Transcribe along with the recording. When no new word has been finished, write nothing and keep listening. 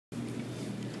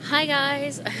Hi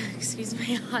guys, excuse my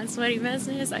hot sweaty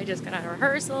messiness. I just got out of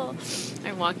rehearsal.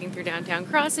 I'm walking through downtown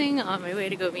Crossing on my way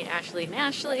to go meet Ashley and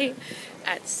Ashley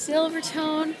at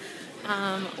Silvertone,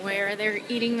 where they're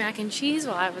eating mac and cheese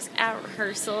while I was at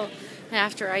rehearsal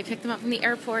after I picked them up from the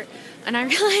airport. And I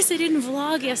realized I didn't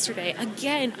vlog yesterday.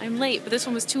 Again, I'm late, but this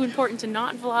one was too important to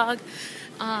not vlog.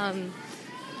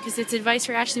 Because it's advice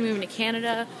for Ashley moving to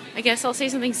Canada. I guess I'll say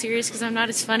something serious because I'm not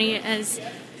as funny as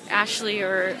Ashley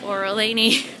or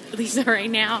Eleni, at least right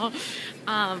now.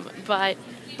 But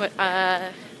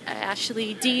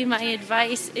Ashley D, my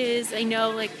advice is, I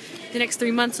know like the next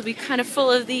 3 months will be kind of full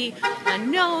of the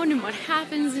unknown and what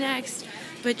happens next,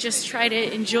 but just try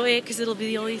to enjoy it because it'll be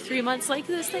the only 3 months like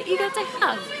this that you get to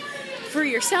have for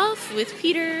yourself, with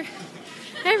Peter,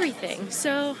 everything.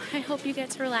 So I hope you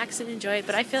get to relax and enjoy it,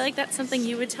 but I feel like that's something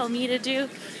you would tell me to do,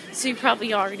 so you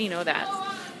probably already know that.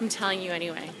 I'm telling you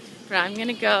anyway. But I'm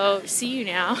gonna go see you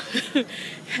now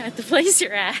at the place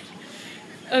you're at.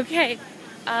 Okay,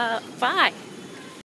 bye.